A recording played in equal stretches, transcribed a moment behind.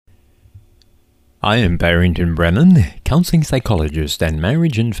I am Barrington Brennan, counseling psychologist and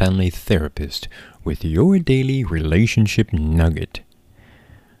marriage and family therapist, with your daily relationship nugget.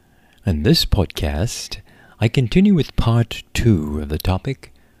 In this podcast, I continue with part 2 of the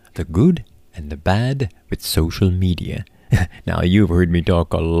topic, the good and the bad with social media. Now, you've heard me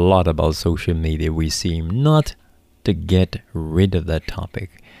talk a lot about social media. We seem not to get rid of that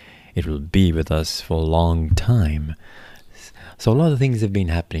topic. It will be with us for a long time. So a lot of things have been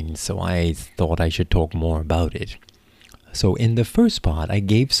happening, so I thought I should talk more about it. So in the first part, I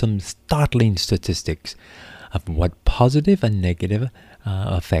gave some startling statistics of what positive and negative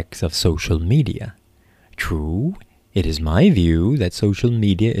effects of social media. True, it is my view that social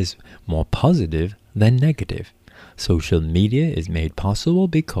media is more positive than negative. Social media is made possible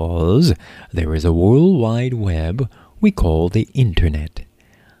because there is a World Wide Web we call the Internet.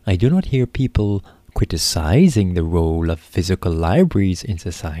 I do not hear people criticizing the role of physical libraries in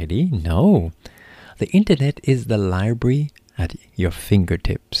society. No, the Internet is the library at your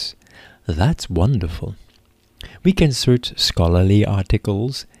fingertips. That's wonderful. We can search scholarly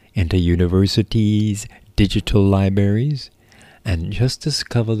articles, enter universities, digital libraries, and just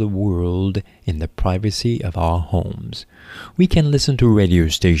discover the world in the privacy of our homes. We can listen to radio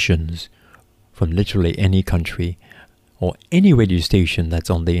stations from literally any country or any radio station that's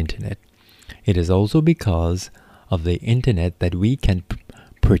on the Internet. It is also because of the Internet that we can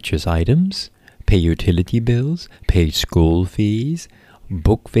purchase items, pay utility bills, pay school fees,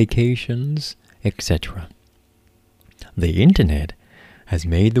 book vacations, etc. The Internet has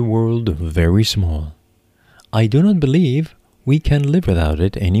made the world very small. I do not believe we can live without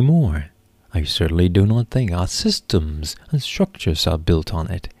it anymore. I certainly do not think our systems and structures are built on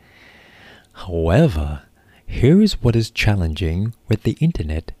it. However, here is what is challenging with the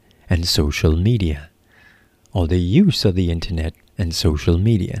Internet and social media, or the use of the Internet and social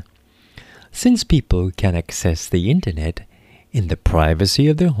media. Since people can access the Internet in the privacy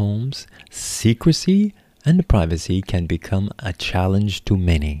of their homes, secrecy and privacy can become a challenge to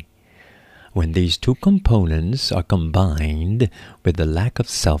many. When these two components are combined with the lack of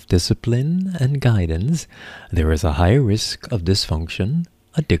self-discipline and guidance, there is a high risk of dysfunction,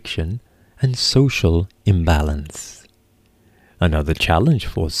 addiction, and social imbalance. Another challenge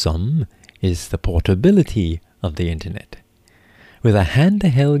for some is the portability of the Internet. With a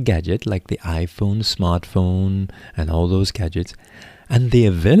handheld gadget like the iPhone, smartphone, and all those gadgets, and the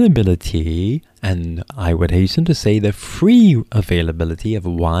availability, and I would hasten to say the free availability of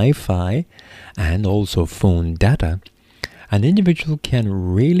Wi-Fi and also phone data, an individual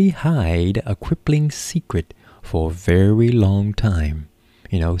can really hide a crippling secret for a very long time.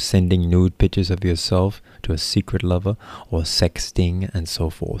 Sending nude pictures of yourself to a secret lover, or sexting, and so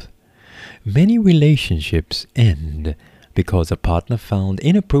forth. Many relationships end because a partner found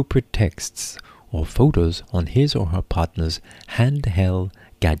inappropriate texts or photos on his or her partner's handheld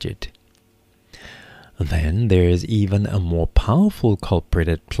gadget. Then there is even a more powerful culprit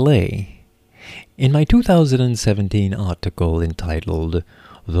at play. In my 2017 article entitled,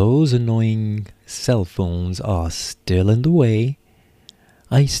 "Those Annoying Cell Phones Are Still in the Way,"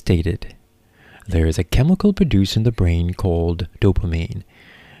 I stated, there is a chemical produced in the brain called dopamine,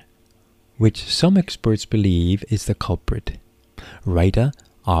 which some experts believe is the culprit. Writer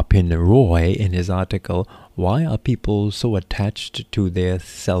Arpin Roy, in his article, "Why Are People So Attached to Their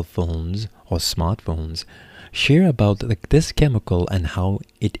Cell Phones or Smartphones?" share about this chemical and how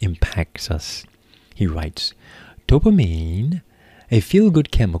it impacts us. He writes, "Dopamine, a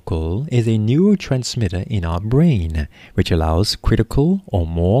feel-good chemical, is a neurotransmitter in our brain, which allows critical or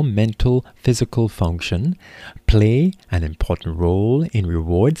more mental physical function, play an important role in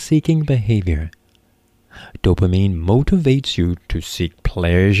reward-seeking behavior. Dopamine motivates you to seek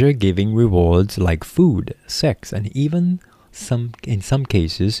pleasure-giving rewards like food, sex, and even, in some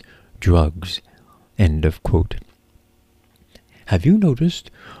cases, drugs." End of quote. Have you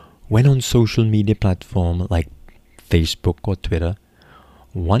noticed when on social media platforms like Facebook or Twitter,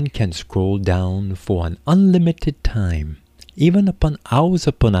 one can scroll down for an unlimited time, even upon hours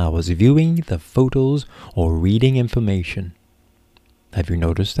viewing the photos or reading information? Have you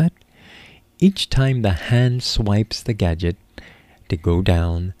noticed that? Each time the hand swipes the gadget to go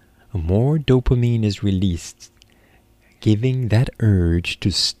down, more dopamine is released, giving that urge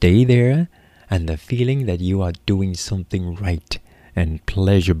to stay there and the feeling that you are doing something right and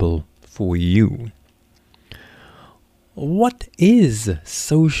pleasurable for you. What is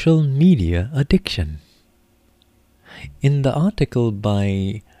social media addiction? In the article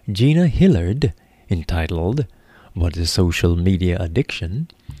by Gina Hillard entitled, "What is Social Media Addiction?"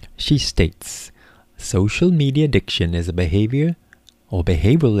 she states, social media addiction is a behavior or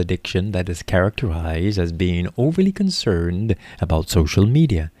behavioral addiction that is characterized as being overly concerned about social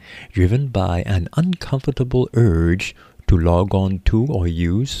media, driven by an uncomfortable urge to log on to or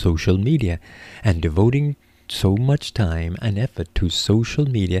use social media, and devoting so much time and effort to social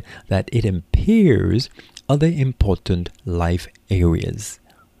media that it impairs other important life areas.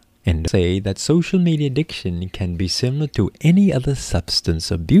 And say that social media addiction can be similar to any other substance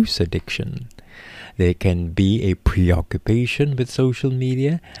abuse addiction. There can be a preoccupation with social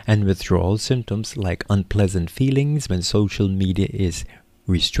media and withdrawal symptoms like unpleasant feelings when social media is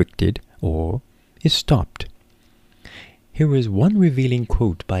restricted or is stopped. Here is one revealing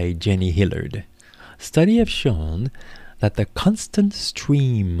quote by Jenny Hillard. Studies have shown that the constant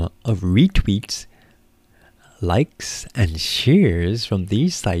stream of retweets, likes, and shares from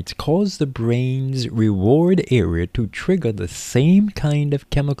these sites cause the brain's reward area to trigger the same kind of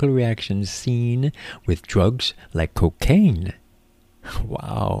chemical reactions seen with drugs like cocaine.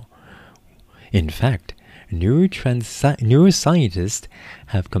 Wow. In fact, neuroscientists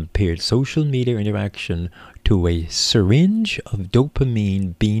have compared social media interaction to a syringe of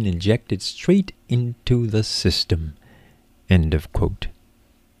dopamine being injected straight into the system. End of quote.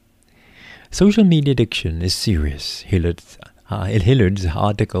 Social media addiction is serious. Hillard's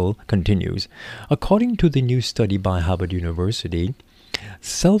article continues. According to the new study by Harvard University,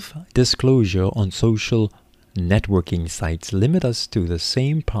 self-disclosure on social networking sites limit us to the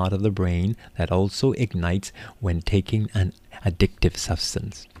same part of the brain that also ignites when taking an addictive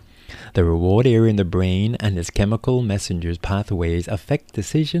substance. The reward area in the brain and its chemical messengers pathways affect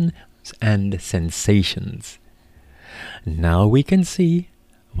decisions and sensations. Now we can see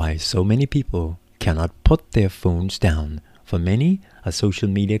why so many people cannot put their phones down. For many, a social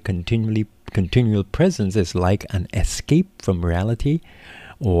media continual presence is like an escape from reality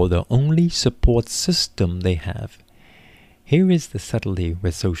or the only support system they have. Here is the subtlety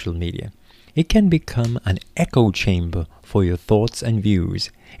with social media. It can become an echo chamber for your thoughts and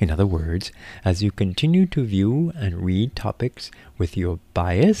views. In other words, as you continue to view and read topics with your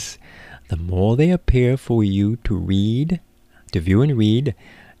bias, the more they appear for you to view and read,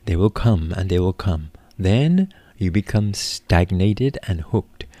 they will come and they will come. Then you become stagnated and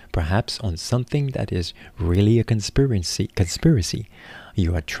hooked, perhaps on something that is really a conspiracy.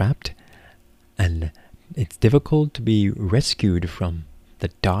 You are trapped, and it's difficult to be rescued from the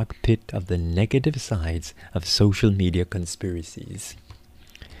dark pit of the negative sides of social media conspiracies.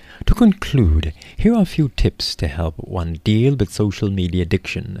 To conclude, here are a few tips to help one deal with social media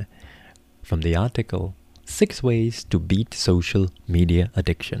addiction. From the article, 6 Ways to Beat Social Media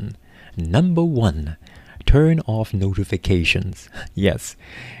Addiction. Number 1. Turn off notifications. Yes,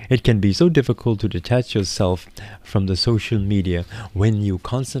 it can be so difficult to detach yourself from the social media when you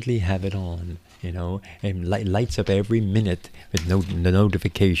constantly have it on. And lights up every minute with the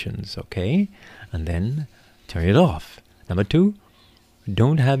notifications, okay? And then turn it off. Number 2,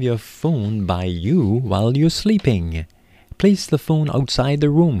 don't have your phone by you while you're sleeping. Place the phone outside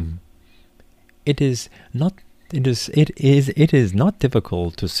the room. It is not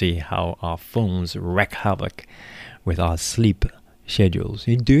difficult to see how our phones wreak havoc with our sleep schedules.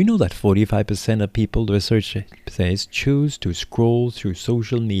 Do you know that 45% of people, the research says, choose to scroll through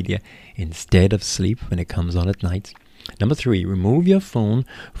social media instead of sleep when it comes on at night? Number 3, remove your phone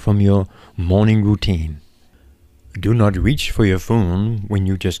from your morning routine. Do not reach for your phone when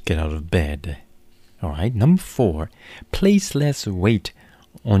you just get out of bed. Alright, number 4, place less weight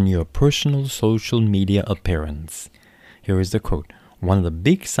on your personal social media appearance. Here is the quote. One of the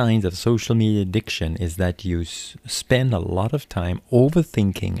big signs of social media addiction is that you spend a lot of time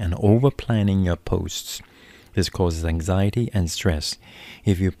overthinking and overplanning your posts. This causes anxiety and stress.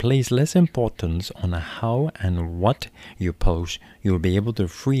 If you place less importance on how and what you post, you'll be able to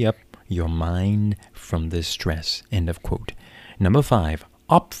free up your mind from this stress. End of quote. Number 5,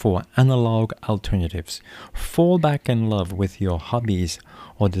 opt for analog alternatives. Fall back in love with your hobbies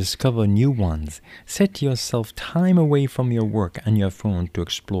or discover new ones. Set yourself time away from your work and your phone to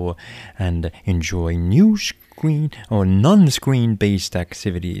explore and enjoy new screen or non-screen based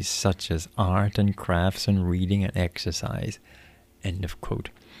activities such as art and crafts and reading and exercise. End of quote.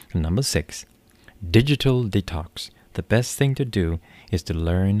 And number 6, digital detox. The best thing to do is to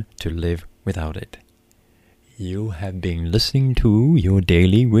learn to live without it. You have been listening to your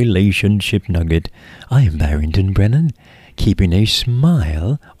daily relationship nugget. I am Barrington Brennan, keeping a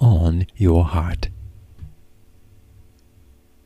smile on your heart.